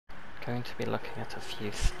going to be looking at a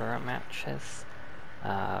few spirit matches,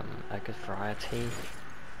 a good variety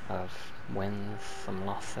of wins, some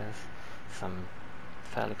losses, some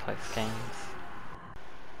fairly close games.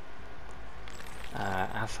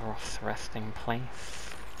 Azeroth's Resting Place,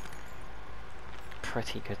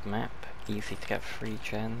 pretty good map, easy to get free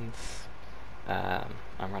gens.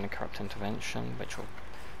 I'm running Corrupt Intervention, which will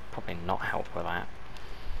probably not help with that.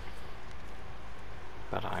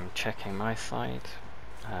 But I'm checking my side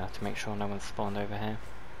to make sure no one's spawned over here.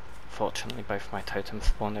 Fortunately, both my totems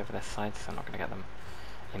spawned over this side, so I'm not going to get them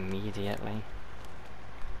immediately.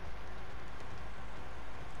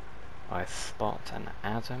 I spot an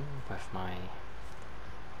Adam with my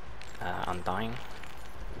Undying,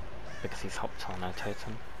 because he's hopped on a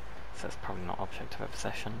totem, so it's probably not object of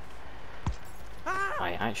obsession.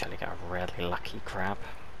 I actually get a really lucky grab,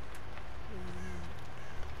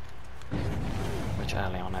 which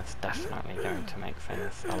early on is definitely going to make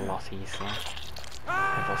things a lot easier.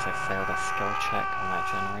 I've also failed a skill check on that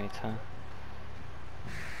generator.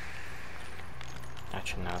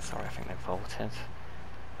 Actually no, sorry, I think they vaulted.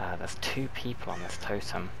 There's 2 people on this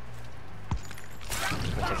totem,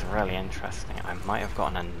 which is really interesting. I might have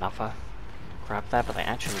gotten another grab there, but they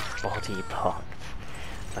actually body blocked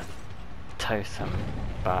the totem,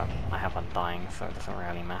 but I have Undying, so it doesn't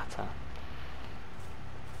really matter.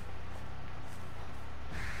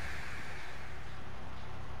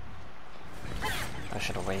 I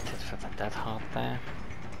should have waited for the Dead Hard there.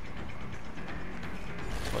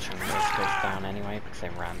 Fortunately, this goes down anyway because they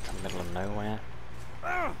ran to the middle of nowhere.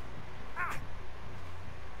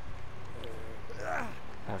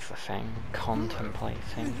 There's the thing,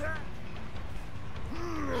 contemplating.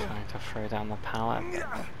 Trying to throw down the pallet,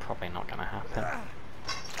 probably not going to happen.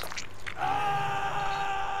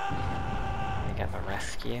 We get the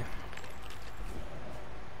rescue.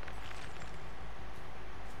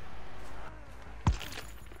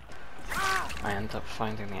 I end up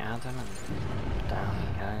finding the Adam and down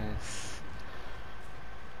he goes.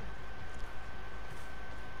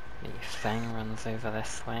 The Fang runs over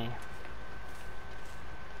this way.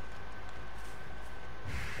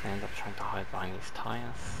 I end up trying to hide behind these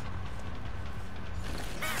tires.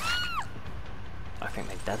 I think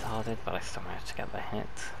they dead-harded, but I still managed to get the hit.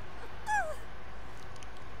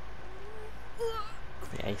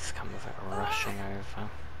 The Ace comes like rushing over.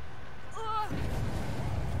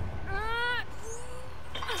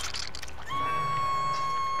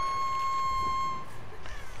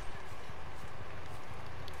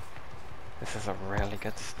 This is a really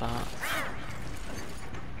good start.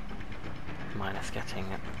 Minus getting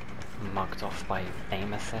mugged off by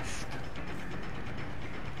aim assist.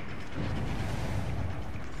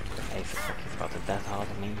 Ace looks like he's about to death hard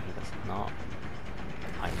me, he does not.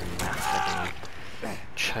 I massively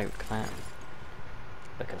choke that.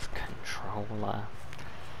 Because controller.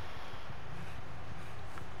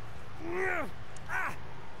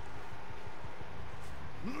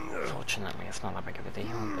 Fortunately, it's not that big of a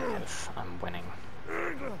deal because I'm winning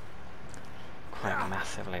quite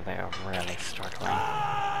massively. They are really struggling.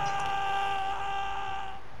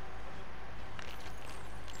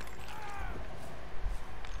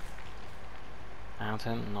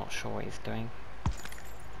 Adam, not sure what he's doing.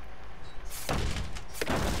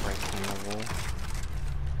 Breaking the wall.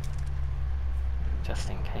 Just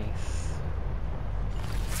in case.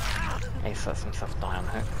 Ace lets himself die on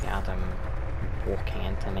hook. The Adam walking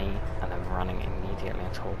into me and then running immediately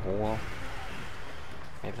into a wall.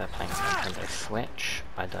 Maybe they're playing some Nintendo Switch.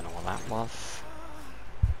 I don't know what that was.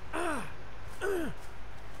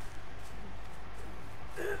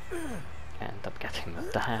 End up getting the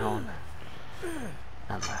down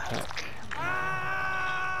and the hook.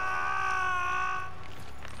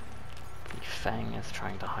 The Fang is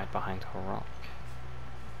trying to hide behind a rock.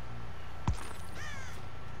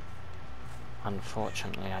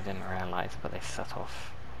 Unfortunately, I didn't realise, but they set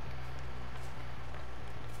off.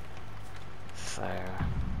 So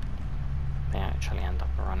they actually end up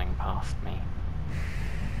running past me.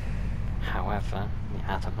 However, the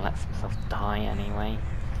Adam lets himself die anyway,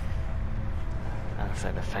 and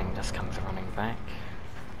so the Fang just comes running back,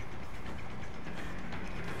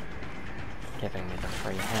 giving me the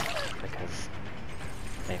free hit because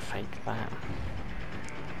they faked that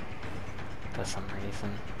for some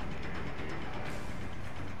reason.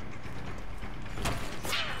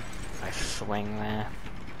 I swing there.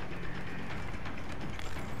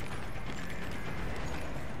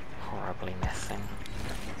 Horribly missing.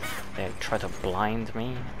 They try to blind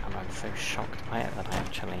me, and I'm so shocked by it that I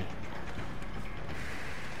actually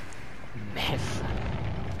miss.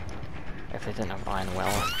 If they didn't have Iron Well,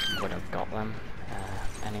 I would have got them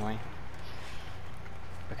anyway.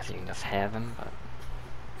 because you can just hear them, but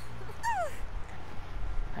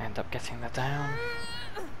I end up getting the down.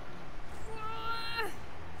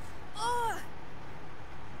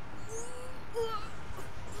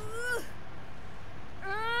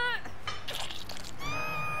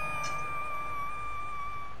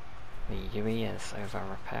 The Yui is over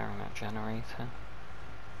repairing that generator.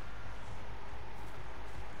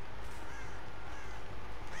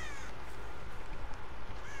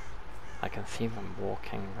 I can see them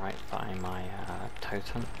walking right by my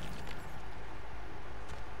totem.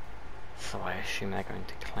 So I assume they're going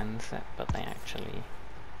to cleanse it, but they actually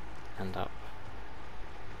end up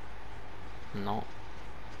not.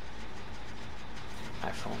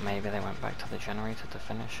 I thought maybe they went back to the generator to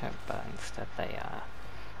finish it, but instead they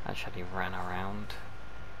actually ran around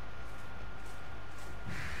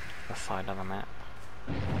the side of the map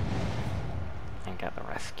and get the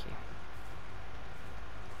rescue.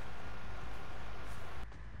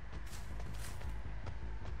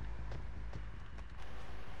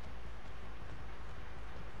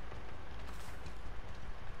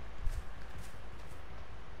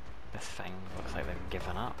 This thing looks like they've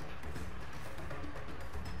given up.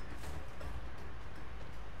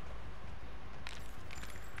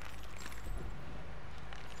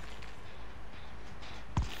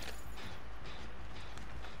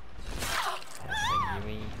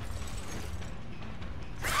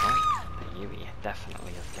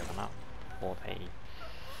 Definitely has given up, or they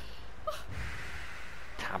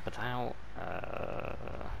tabbed out.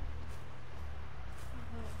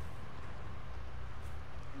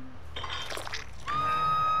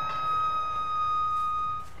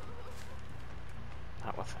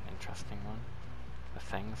 That was an interesting one. The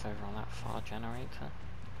things over on that far generator.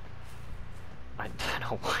 I don't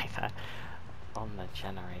know why they're on the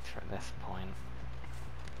generator at this point.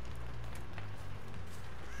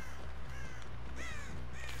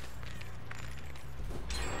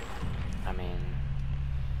 I mean,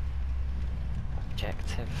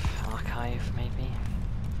 objective archive maybe?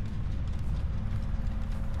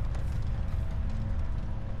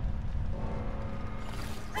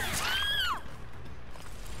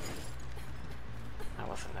 That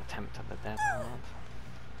was an attempt at the dead hard.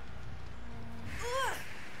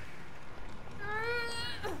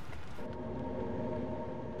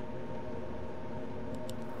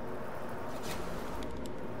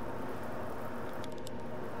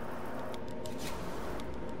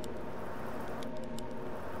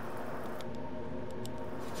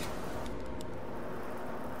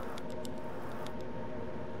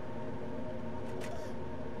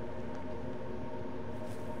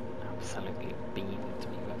 Absolutely beamed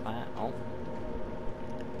me with that. Oh,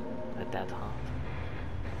 the dead heart.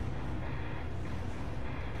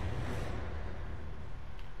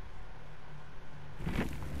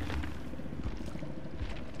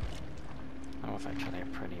 That was actually a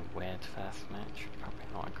pretty weird first match, probably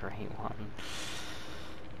not a great one.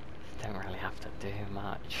 Don't really have to do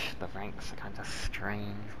much. The ranks are kind of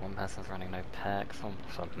strange. One person's running no perks,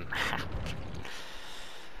 almost a map.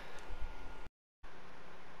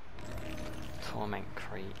 Torment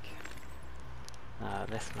Creek.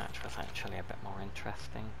 This match was actually a bit more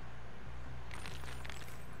interesting.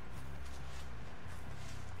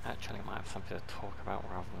 Actually might have something to talk about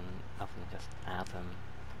rather than just Adam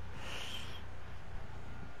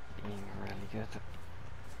being really good.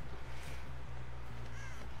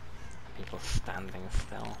 People standing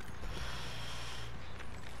still.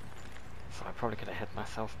 So I probably could have hit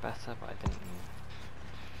myself better, but I didn't.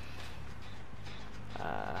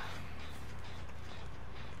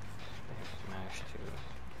 They managed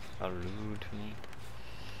to elude me.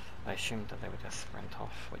 I assumed that they would just sprint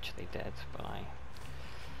off, which they did, but I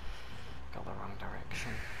got the wrong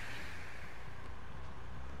direction.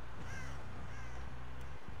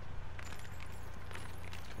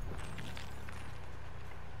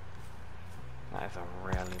 That is a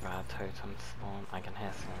really bad totem spawn. I can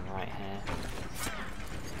hear someone right here.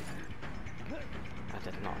 I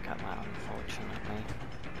did not get that, unfortunately.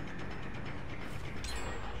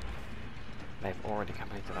 They've already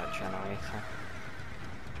completed that generator.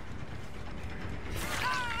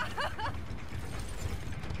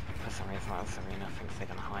 For some reason that Serena thinks they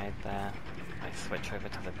can hide there. I switch over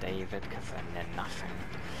to the David because they're near nothing.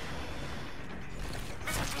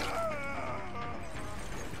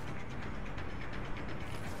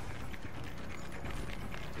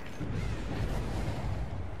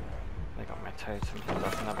 They got my totem, but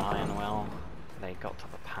doesn't have iron well. They got to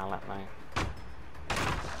the pallet though.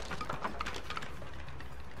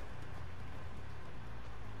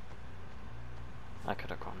 I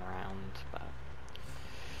could have gone around, but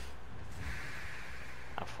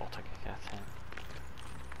I thought I could get in.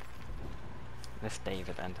 This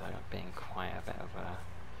David ended up being quite a bit of a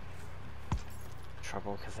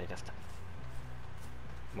trouble because they just,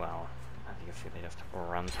 well, as you can see, they just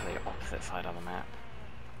run to the opposite side of the map.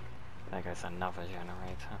 There goes another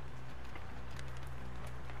generator.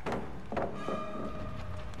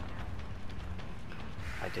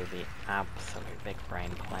 I do the absolute big brain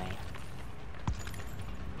play.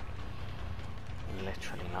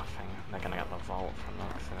 Literally nothing. They're gonna get the vault from the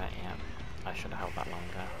looks of it, yeah. I should have held that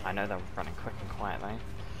longer. I know they're running quick and quiet though.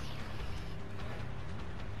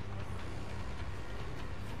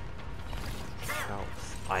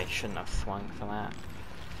 Helps. I shouldn't have swung for that.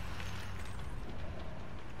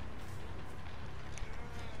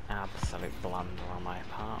 Absolute blunder on my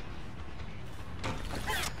part.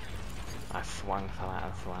 I swung for that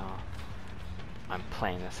as well. I'm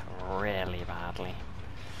playing this really badly.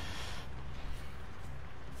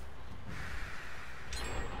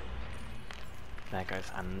 There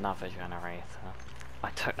goes another generator.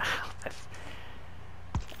 I don't know how this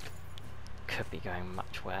could be going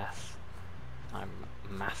much worse. I'm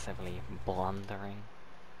massively blundering.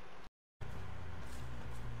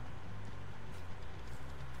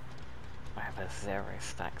 I have a 0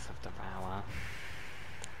 stacks of Devour,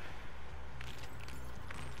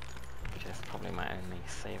 which is probably my only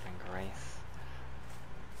saving grace.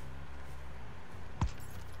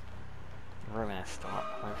 Ruin is still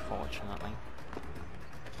up, unfortunately.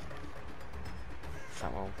 So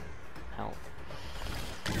that will help.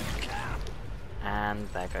 And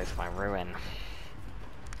there goes my Ruin.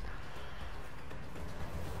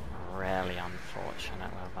 Really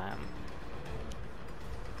unfortunate with that.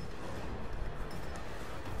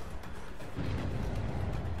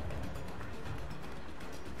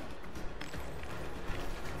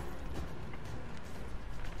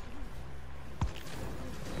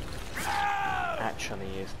 Actually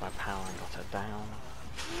used my power and got it down.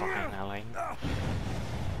 Finally.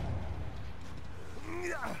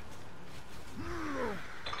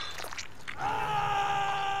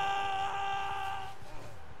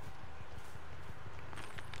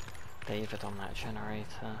 David on that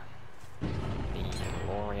generator. The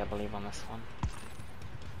Glory, I believe, on this one.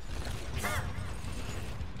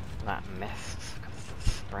 That missed because of the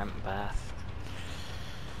sprint burst.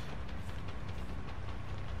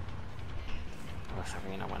 This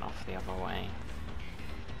arena went off the other way.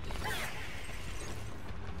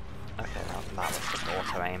 Okay, that was just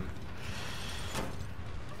auto aim.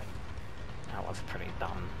 That was pretty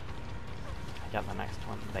dumb. I get the next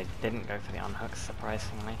one. They didn't go for the unhooks,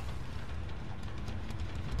 surprisingly.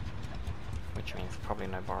 Which means probably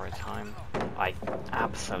no borrowed time. I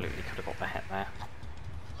absolutely could have got the hit there.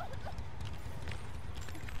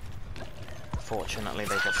 Fortunately,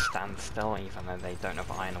 they just stand still, even though they don't have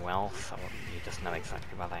Iron Well, so you just know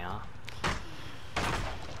exactly where they are.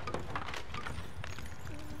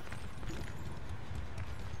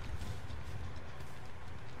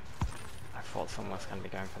 I thought someone was going to be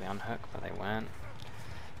going for the unhook, but they weren't.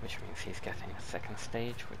 Which means he's getting a second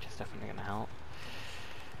stage, which is definitely going to help.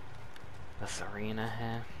 This arena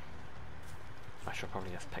here. I should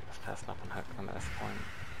probably just pick this person up and hook them at this point.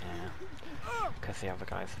 Yeah, because the other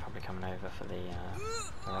guy's probably coming over for the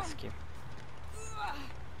rescue.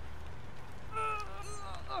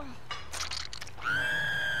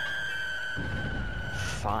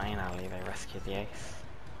 Finally, they rescued the ace.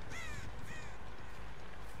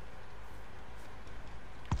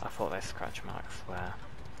 I thought those scratch marks were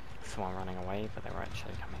someone running away, but they were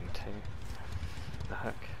actually coming to the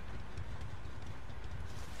hook.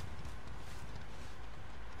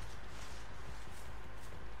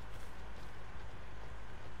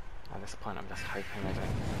 At this point I'm just hoping they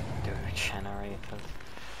don't do generators.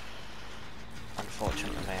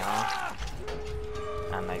 Unfortunately they are.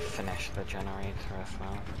 And they finished the generator as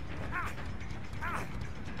well.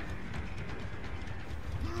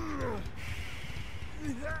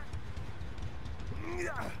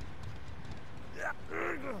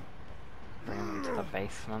 Bring them to the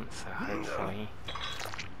basement, so hopefully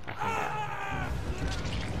I can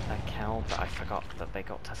get a kill, but I forgot that they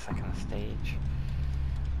got to second stage.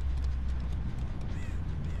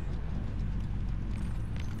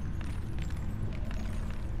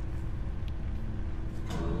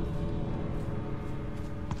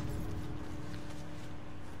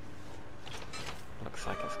 Looks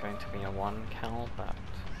like it's going to be a 1 kill, but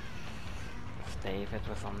if David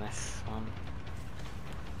was on this one.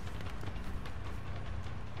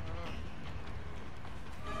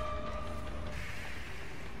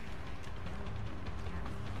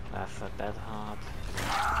 That's a dead hard.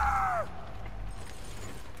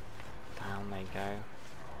 Down they go.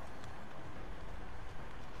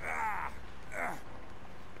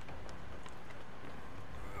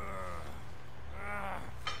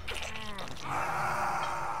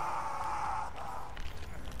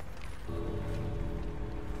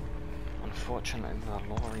 Unfortunately the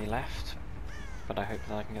lorry left, but I hope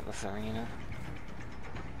that I can get the Serena.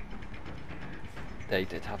 They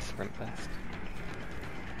did have sprint vest.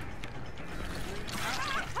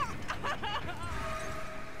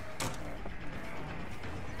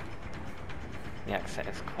 The exit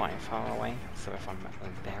is quite far away, so if I'm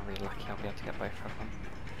very lucky I'll be able to get both of them.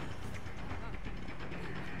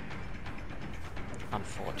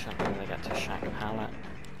 Unfortunately they get to Shack Pallet.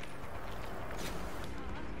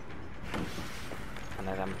 And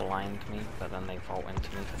they then blind me, but then they vault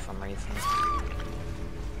into me for some reason.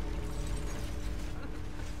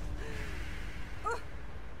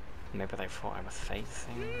 Maybe they thought I was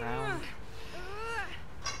facing round.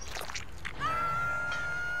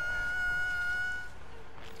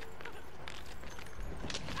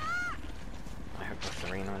 I hope the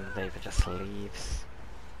Serena and David just leaves.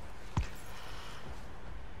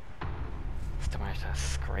 Still managed to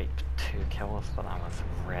scrape 2 kills, but that was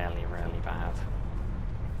really, really bad.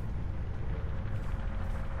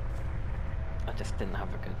 I just didn't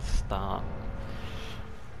have a good start.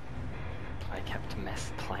 I kept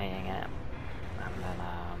misplaying it, and then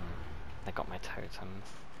they got my totems,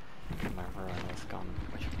 and my ruin was gone,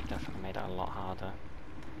 which definitely made it a lot harder.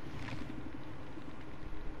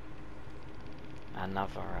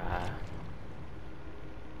 Another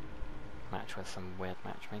match with some weird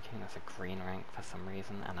matchmaking. There's a green rank for some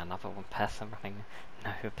reason, and another one person running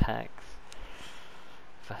no pecs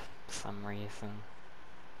for some reason.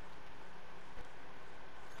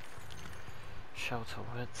 Shelter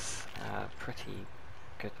Woods, pretty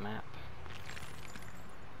good map.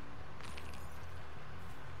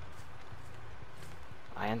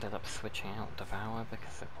 I ended up switching out Devour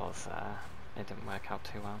because it didn't work out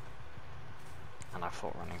too well. And I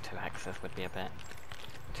thought running 2 hexes would be a bit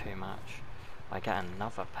too much. I get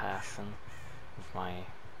another person with my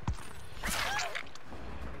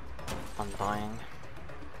Undying.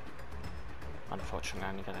 Unfortunately I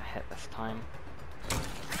only get a hit this time.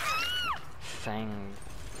 Thing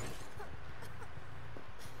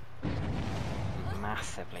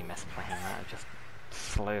massively misplaying that, it just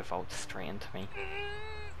slow vaults straight into me.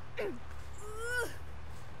 So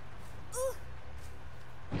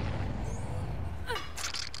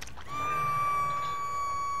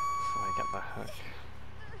I get the hook.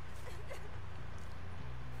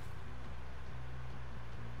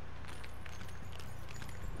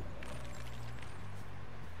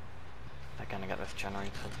 They're gonna get this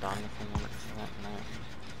generator done if we want it to that, no.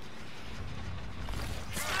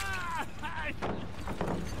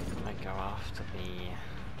 I go after the...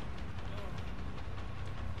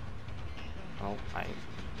 Oh,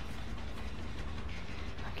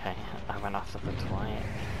 okay, I went after the Dwight.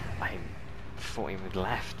 I thought he would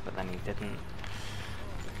left, but then he didn't.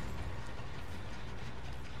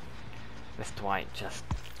 This Dwight just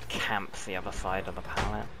camps the other side of the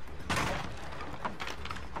pallet,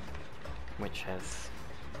 which is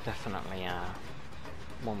definitely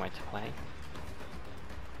one way to play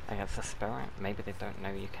against the Spirit. Maybe they don't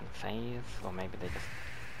know you can phase, or maybe they just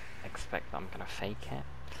expect that I'm gonna fake it.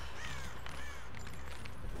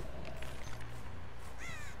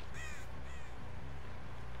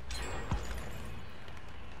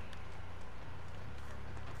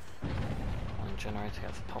 One generator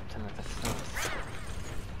gets popped in the distance.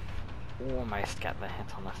 Almost get the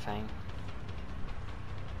hit on the thing.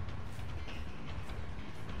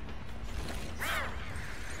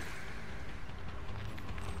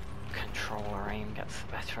 Controller aim gets the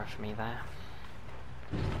better of me there.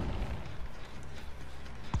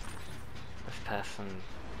 This person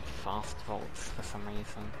fast vaults for some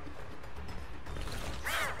reason.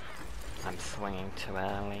 I'm swinging too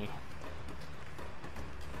early.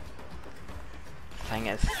 Thing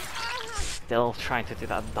is still trying to do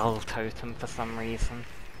that dull totem for some reason.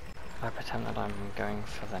 I pretend that I'm going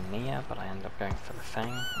for the Nia, but I end up going for the Fang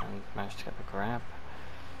and manage to get the grab.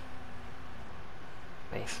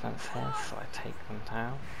 Basements here, so I take them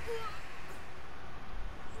down.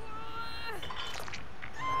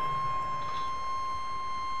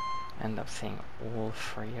 End up seeing all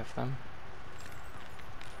 3 of them.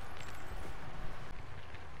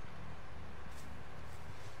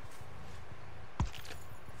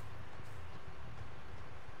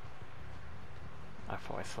 I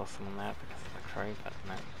thought I saw someone there because of the crow, but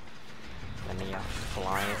no. The Nia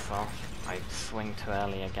flies off. I swing too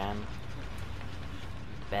early again.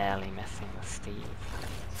 Barely missing the Steve.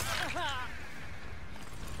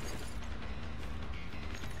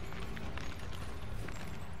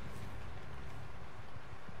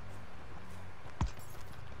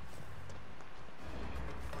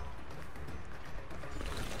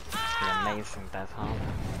 The amazing Death Harp.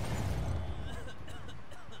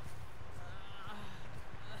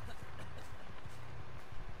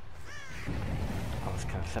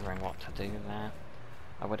 considering what to do there.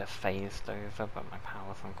 I would have phased over, but my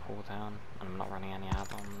power's on cooldown, and I'm not running any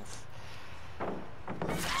add-ons.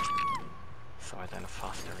 So I don't have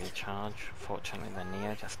faster recharge. Fortunately, the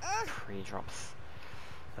Neo just pre-drops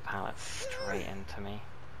the pallets straight into me.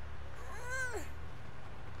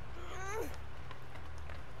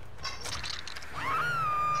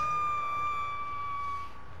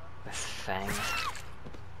 This Feng,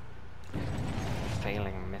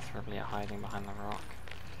 failing miserably at hiding behind the rock.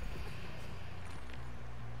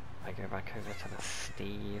 I go back over to the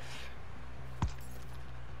Steve.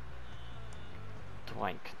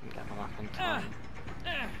 Dwight couldn't get them up in time.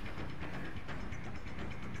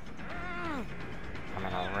 I'm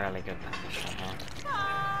in a really good position here.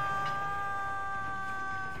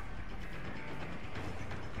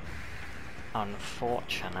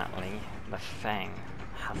 Unfortunately, the Feng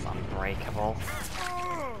has Unbreakable,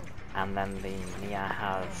 and then the Nia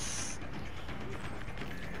has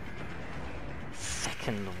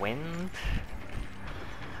Second Wind.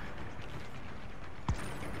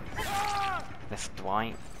 This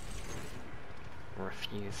Dwight,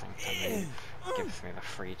 refusing to move, gives me the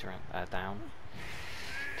free down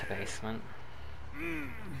to basement.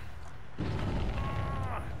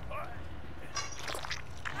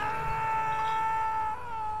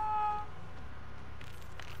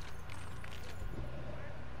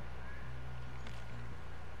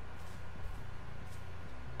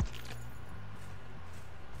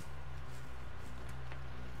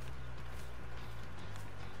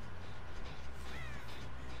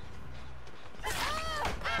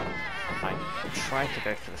 I tried to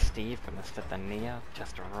go for the Steve, but instead the Nia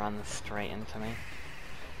just runs straight into me.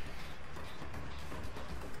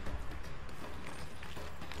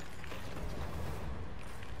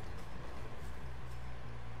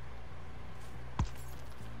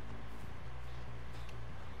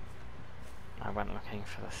 I went looking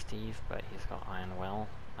for the Steve, but he's got Iron Will,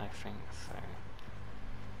 I think, so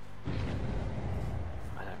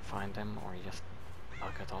I don't find him, or he just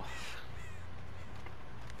buggered off.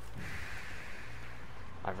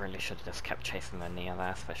 I really should have just kept chasing the Nia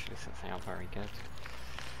there, especially since they are very good.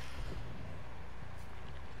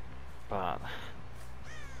 But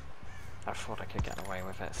I thought I could get away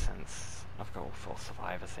with it since I've got all 4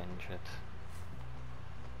 survivors injured.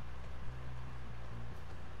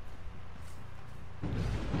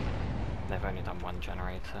 They've only done 1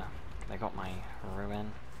 generator. They got my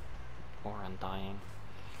Ruin, or Undying.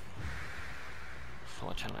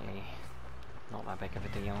 Fortunately, not that big of a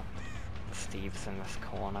deal. Steve's in this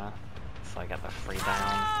corner, so I get the free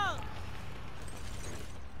down.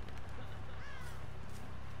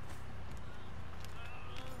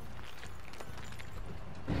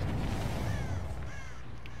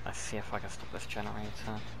 Let's see if I can stop this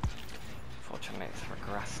generator. Fortunately, it's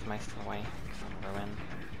regressed most of the way from Ruin.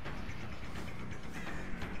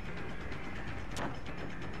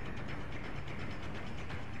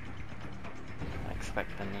 I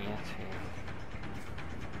expect the Nia to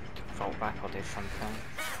vault back or do something,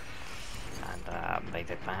 and they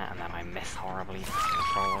did that, and then I missed horribly with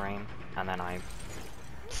control rain, and then I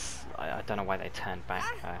don't know why they turned back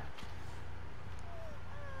there.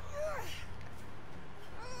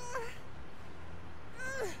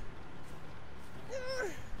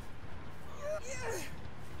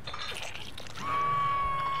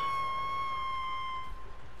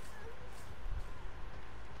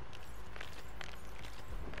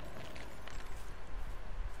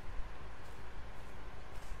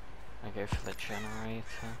 I go for the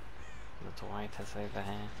generator. The Dwight is over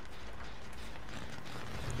here.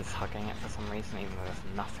 He's hugging it for some reason, even though there's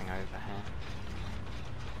nothing over here.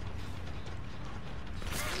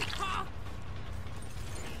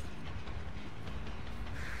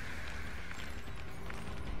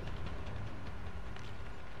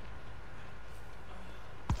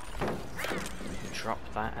 He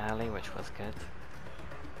dropped that early, which was good.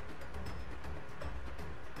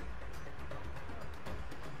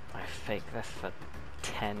 Fake this for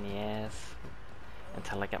 10 years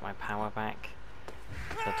until I get my power back.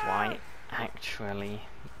 The Dwight actually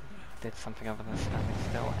did something other than standing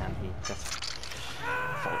still, and he just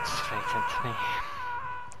vaulted straight into me.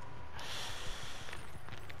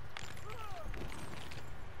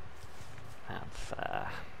 That's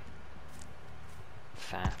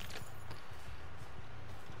fair.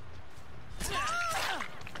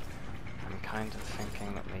 I'm kind of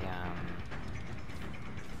thinking that the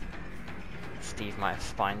Steve might have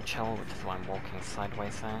spine chill, which is why I'm walking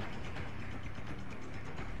sideways there.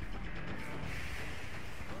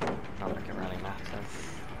 Not like it really matters.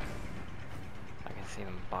 I can see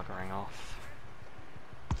them buggering off.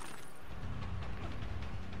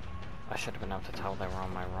 I should have been able to tell they were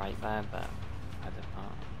on my right there, but I did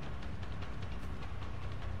not.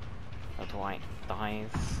 The Dwight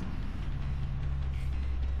dies.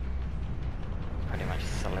 Pretty much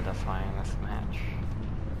solidifying this match.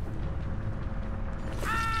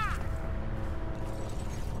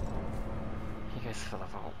 He goes for the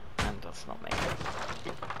vault and does not make it.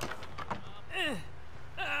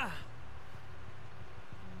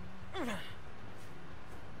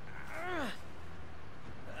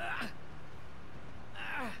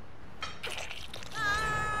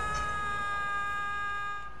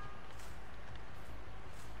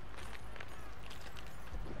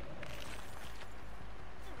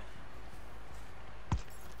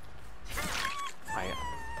 I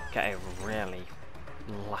get a really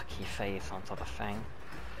lucky phase onto the thing.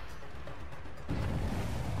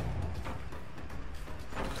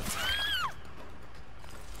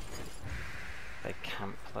 They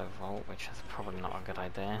camp the vault, which is probably not a good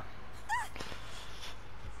idea.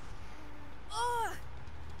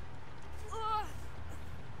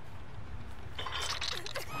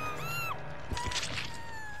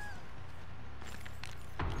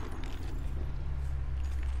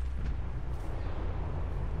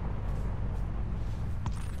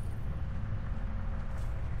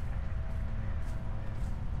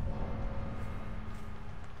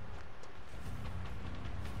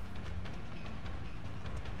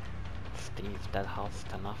 Steve dead hearts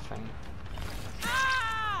to nothing.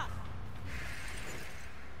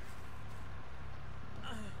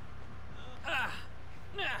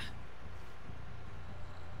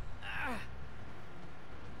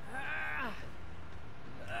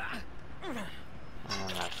 And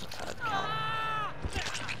that's the third kill.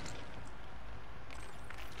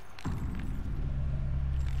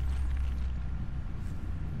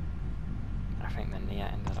 I think the Nia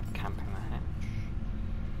ended up camping the hatch.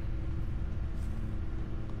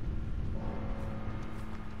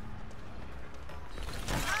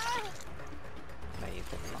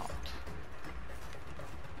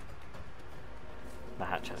 The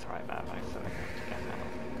hatch is right there though, so they're going to get out.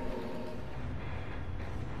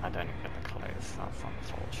 I don't even get the clothes, that's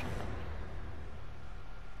unfortunate.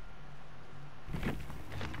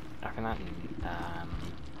 I think that,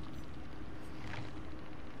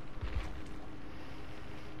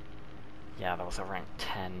 yeah, there was a rank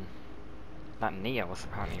 10. That Nia was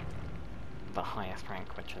apparently the highest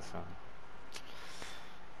rank, which is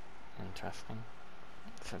interesting,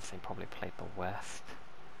 since they probably played the worst.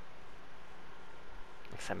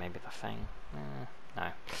 Except maybe the Fang.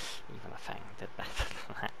 No, even the Fang did better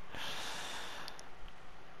than that.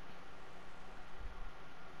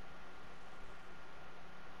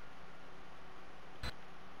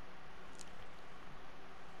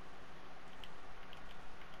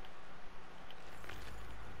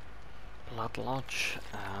 Blood Lodge,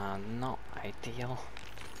 not ideal.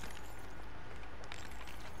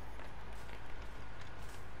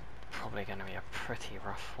 Probably going to be a pretty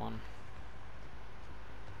rough one.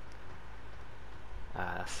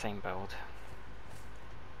 Same build.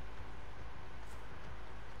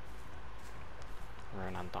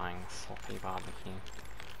 Rune Undying Sloppy Barbecue.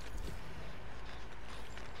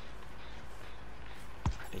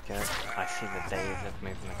 Pretty good. I see the David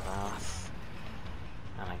moving the grass,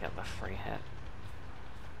 and I get the free hit.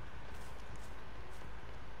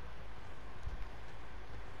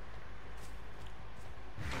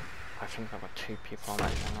 I think there were 2 people on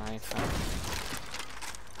that generator.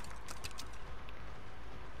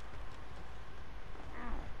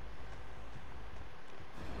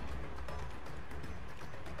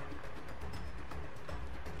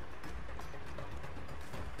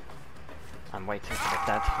 I'm waiting for the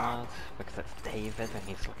dead hard because it's David and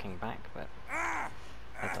he's looking back, but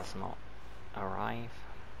it does not arrive.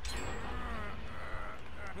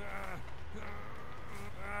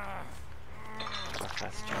 The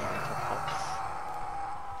first generator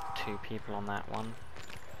pops. 2 people on that one.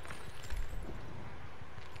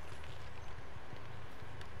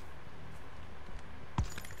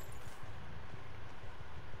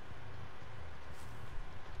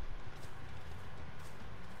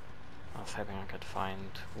 I was hoping I could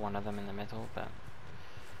find one of them in the middle, but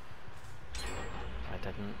I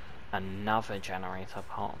didn't. Another generator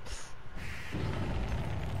pops.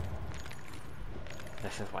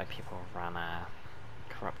 This is why people run a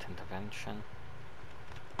corrupt intervention.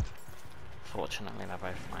 Fortunately, they're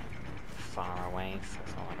both like far away, so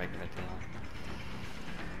it's not a big of a deal.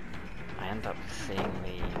 I end up seeing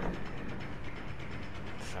the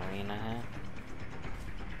Serena here.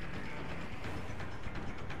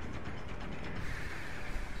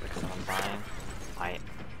 Because I'm dying. I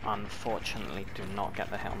unfortunately do not get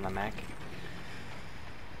the hit on the Meg.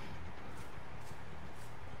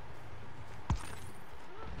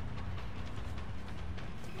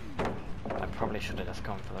 Probably should have just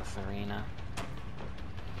gone for the Serena.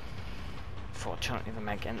 Fortunately the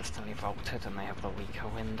Meg instantly vaulted and they have the weaker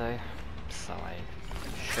window, so I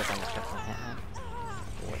shouldn't have hit it,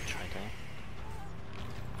 which I do.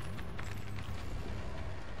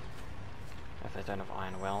 If they don't have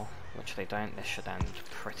Iron Will, which they don't, this should end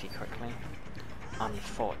pretty quickly.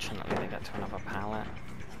 Unfortunately they get to another pallet.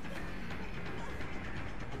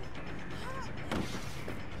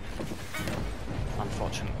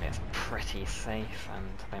 Unfortunately it's pretty safe and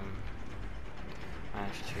they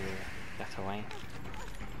managed to get away.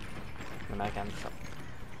 The Meg ends up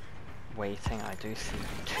waiting. I do see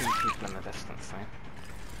 2 people in the distance though.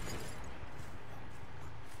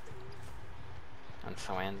 And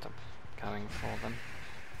so I end up going for them.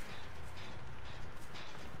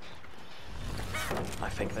 I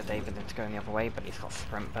think that David into going the other way, but he's got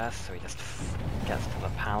sprint burst, so he just gets to the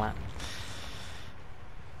pallet.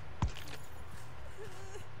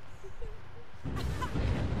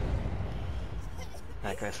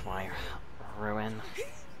 There goes my ruin,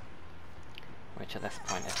 which at this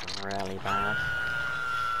point is really bad.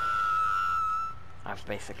 I've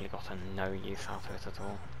basically gotten no use out of it at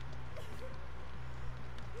all.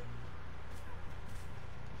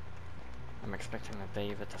 I'm expecting the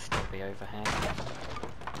David to still be over here.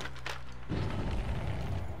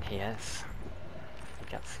 He is. He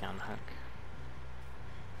gets the unhook.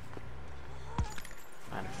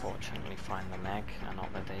 I unfortunately find the Meg and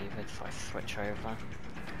not the David, so I switch over.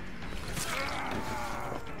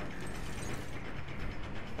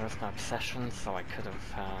 There was no obsession, so I could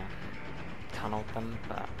have tunneled them,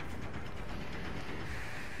 but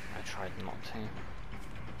I tried not to.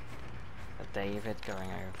 The David going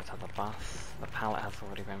over to the bus. The pallet has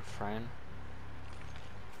already been thrown.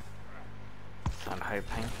 So I'm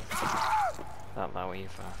hoping that they'll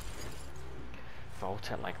either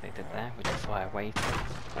vault it like they did there, which is why I waited,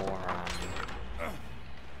 or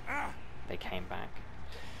they came back,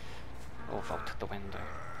 or vaulted the window.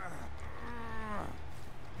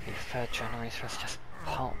 The third generator has just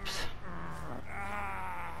popped.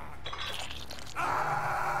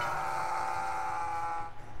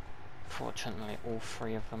 Fortunately, all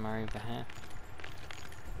 3 of them are over here,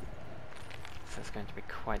 so it's going to be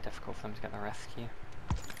quite difficult for them to get the rescue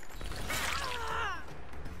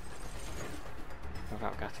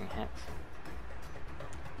without getting hit.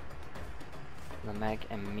 The Meg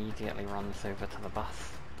immediately runs over to the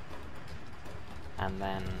bus, and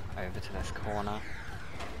then over to this corner,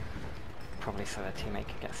 probably so their teammate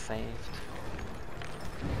can get saved.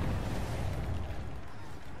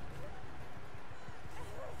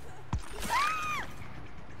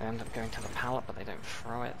 They end up going to the pallet, but they don't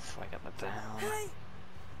throw it, so I get the down.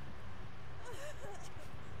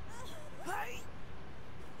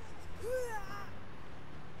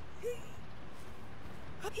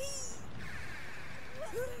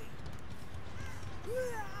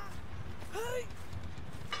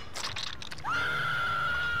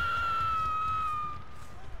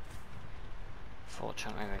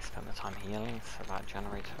 Fortunately, they spent the time healing, so that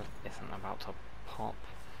generator isn't about to pop.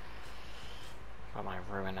 But my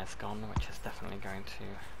ruin is gone, which is definitely going to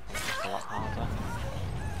make this a lot harder.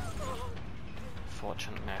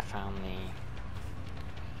 Fortunately, I found the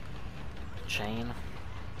chain.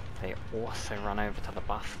 They also run over to the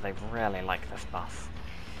bus. They really like this bus.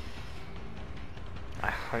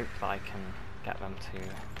 I hope that I can get them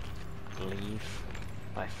to leave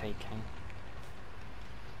by faking.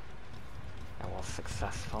 I was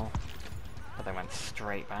successful, but they went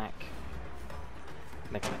straight back.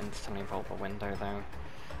 They can instantly vault the window though,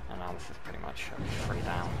 and now this is pretty much a 3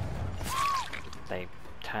 down. They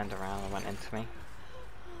turned around and went into me.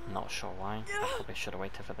 Not sure why. I probably should have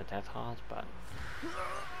waited for the dead hard, but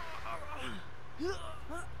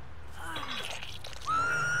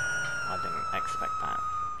I didn't expect that.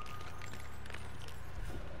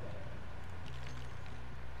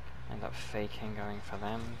 End up faking going for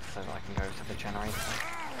them so that I can go to the generator.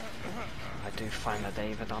 I do find the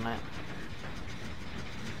David on it.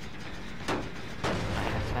 I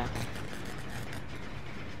hit it.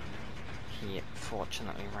 He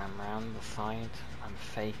fortunately ran round the side. I'm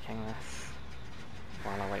faking this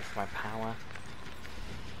while I wait for my power.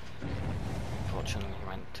 Fortunately he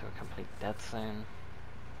went to a complete dead zone.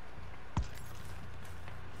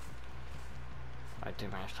 I do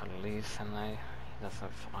manage to lose him though. He does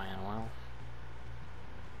have Iron Will.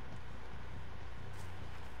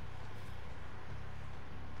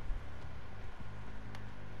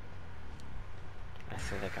 I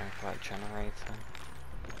see they're going for that generator.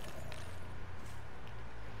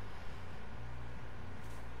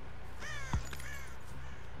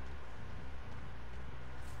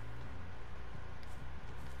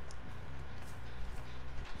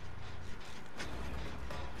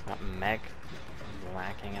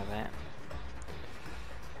 lagging a bit.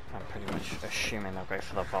 I'm pretty much assuming they'll go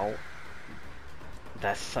for the vault.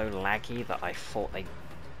 They're so laggy that I thought they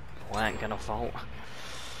weren't gonna vault.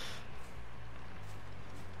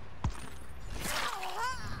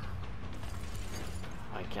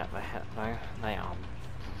 I get the hit though. They are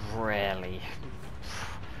really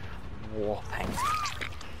warping.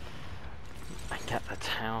 I get the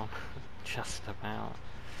town, just about.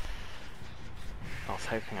 I was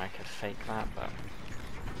hoping I could fake that, but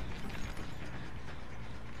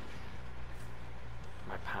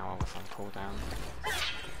my power was on cooldown.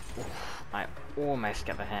 Oof, I almost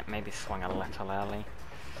get the hit, maybe swung a little early.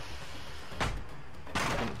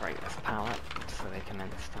 Didn't break this pallet, so they can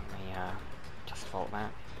instantly just vault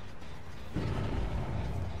that.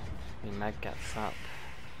 The Meg gets up.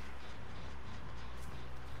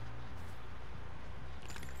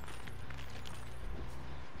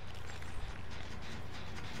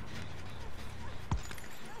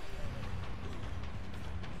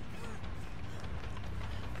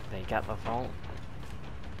 They get the vault.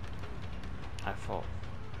 I thought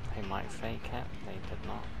they might fake it, they did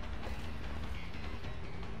not.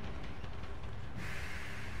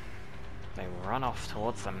 They run off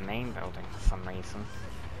towards the main building for some reason.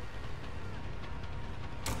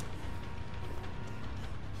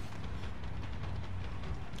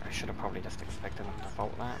 I should have probably just expected them to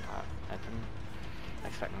vault that, but I didn't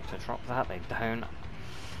expect them to drop that. They don't.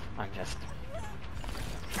 I'm just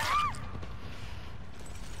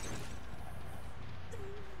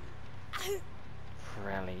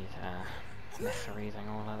really misreading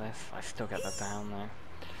all of this. I still get the down though,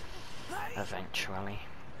 eventually.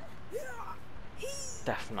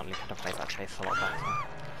 Definitely could have played that chase a lot better.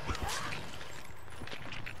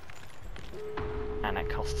 And it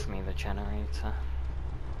costs me the generator.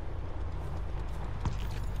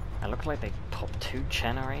 It looked like they popped 2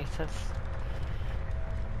 generators.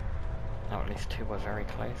 Or at least 2 were very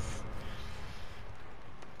close.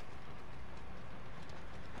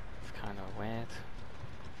 It's kind of weird.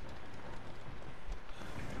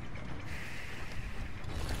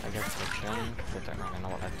 I guess they're chilling because they don't really know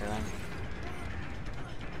what they're doing.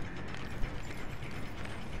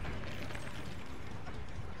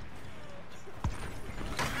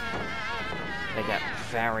 They get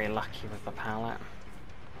very lucky with the pallet.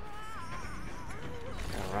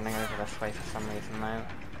 They're running over this way for some reason though.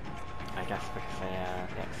 I guess because the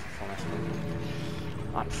X is almost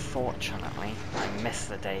moved. Unfortunately, I missed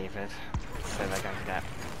the David, so they're going to get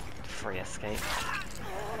free escape.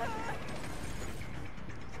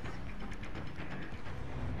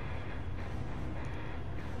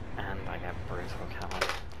 And I get brutal killing.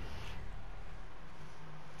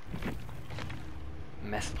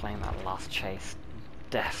 Misplaying that last chase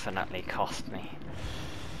definitely cost me.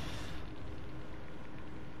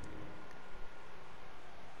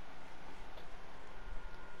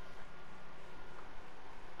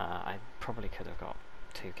 I probably could have got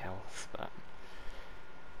 2 kills, but